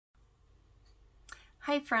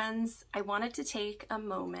Hi friends, I wanted to take a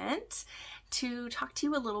moment to talk to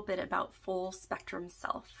you a little bit about Full Spectrum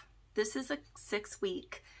Self. This is a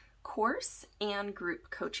 6-week course and group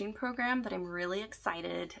coaching program that I'm really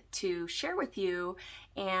excited to share with you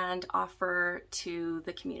and offer to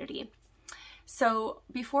the community. So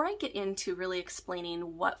before I get into really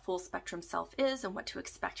explaining what Full Spectrum Self is and what to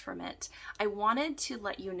expect from it, I wanted to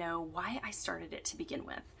let you know why I started it to begin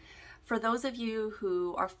with. For those of you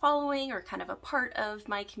who are following or kind of a part of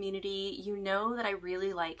my community, you know that I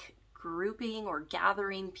really like grouping or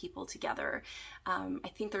gathering people together.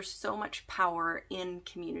 I think there's so much power in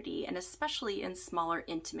community, and especially in smaller,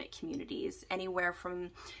 intimate communities, anywhere from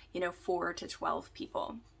 4 to 12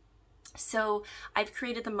 people. So I've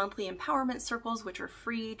created the monthly empowerment circles, which are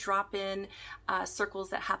free drop-in circles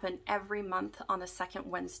that happen every month on the second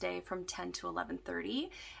Wednesday from 10 to 11:30.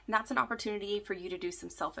 And that's an opportunity for you to do some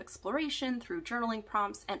self-exploration through journaling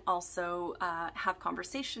prompts and also have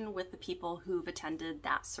conversation with the people who've attended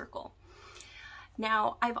that circle.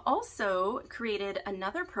 Now, I've also created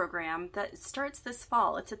another program that starts this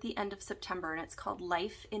fall. It's at the end of September, and it's called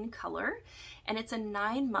Life in Color, and it's a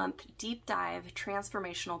 9-month deep dive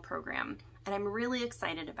transformational program, and I'm really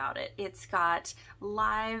excited about it. It's got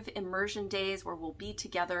live immersion days where we'll be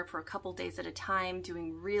together for a couple days at a time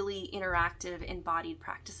doing really interactive embodied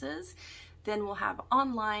practices. Then we'll have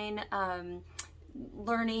online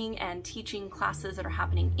learning and teaching classes that are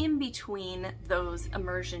happening in between those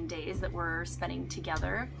immersion days that we're spending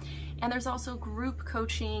together. And there's also group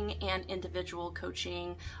coaching and individual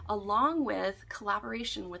coaching, along with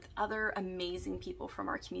collaboration with other amazing people from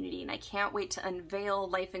our community. And I can't wait to unveil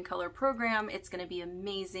Life in Color program. It's going to be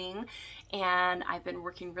amazing. And I've been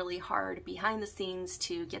working really hard behind the scenes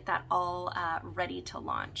to get that all ready to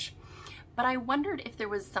launch. But I wondered if there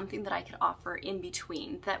was something that I could offer in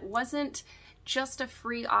between that wasn't just a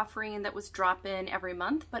free offering that was drop-in every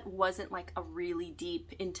month, but wasn't like a really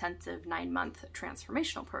deep, intensive 9-month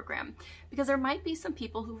transformational program. Because there might be some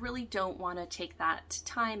people who really don't want to take that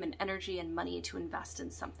time and energy and money to invest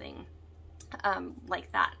in something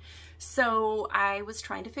like that. So I was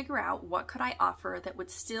trying to figure out what could I offer that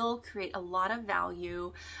would still create a lot of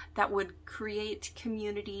value, that would create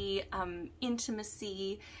community,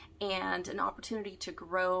 intimacy, and an opportunity to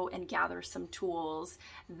grow and gather some tools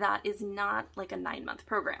that is not like a 9-month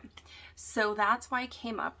program. So that's why I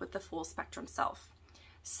came up with the Full Spectrum Self.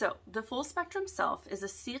 So the Full Spectrum Self is a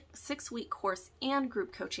 6-week course and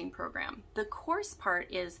group coaching program. The course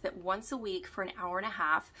part is that once a week for an hour and a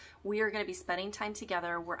half, we are going to be spending time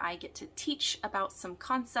together where I get to teach about some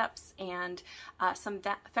concepts and some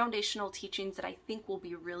foundational teachings that I think will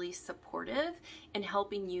be really supportive in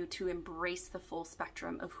helping you to embrace the full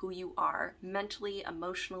spectrum of who you are mentally,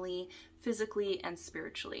 emotionally, physically, and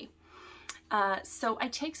spiritually. So I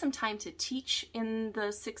take some time to teach in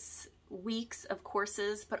the 6 weeks of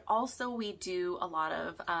courses, but also we do a lot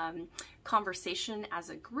of conversation as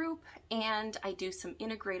a group, and I do some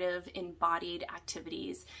integrative embodied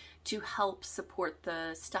activities to help support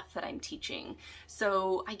the stuff that I'm teaching.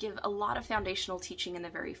 So I give a lot of foundational teaching in the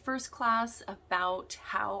very first class about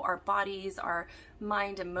how our bodies, our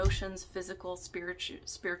mind, emotions, physical,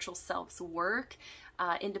 spiritual selves work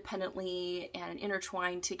independently and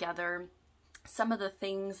intertwined together. Some of the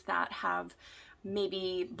things that have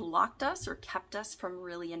maybe blocked us or kept us from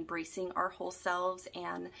really embracing our whole selves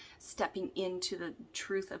and stepping into the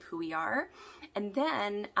truth of who we are. And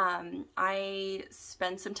then I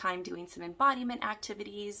spend some time doing some embodiment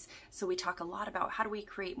activities. So we talk a lot about how do we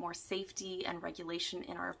create more safety and regulation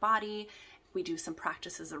in our body. We do some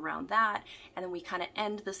practices around that. And then we kind of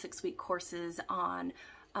end the 6-week courses on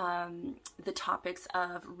the topics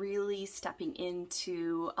of really stepping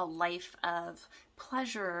into a life of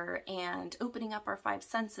pleasure and opening up our 5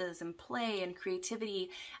 senses and play and creativity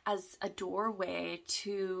as a doorway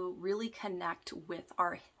to really connect with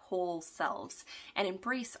our whole selves and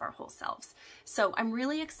embrace our whole selves. So I'm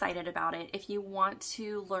really excited about it. If you want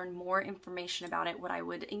to learn more information about it, what I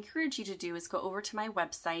would encourage you to do is go over to my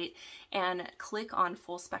website and click on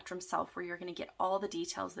Full Spectrum Self, where you're going to get all the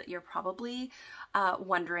details that you're probably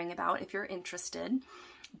wondering about if you're interested.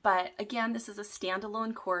 But again, this is a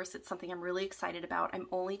standalone course. It's something I'm really excited about. I'm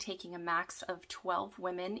only taking a max of 12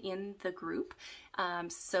 women in the group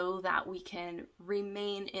so that we can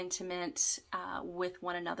remain intimate with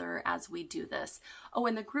one another as we do this. Oh,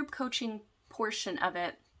 and the group coaching portion of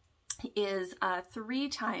it is 3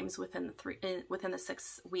 times within the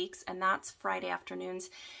 6 weeks, and that's Friday afternoons.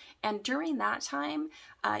 And during that time,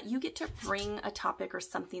 you get to bring a topic or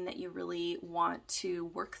something that you really want to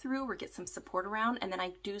work through or get some support around. And then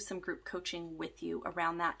I do some group coaching with you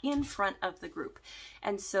around that in front of the group.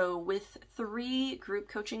 And so with 3 group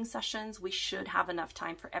coaching sessions, we should have enough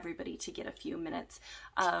time for everybody to get a few minutes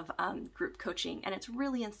of group coaching. And it's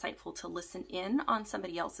really insightful to listen in on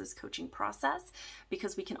somebody else's coaching process,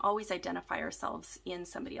 because we can always identify ourselves in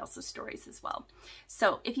somebody else's stories as well.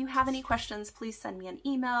 So if you have any questions, please send me an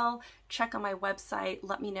email. Check on my website,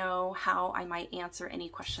 let me know how I might answer any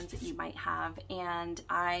questions that you might have, and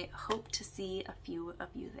I hope to see a few of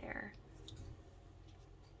you there.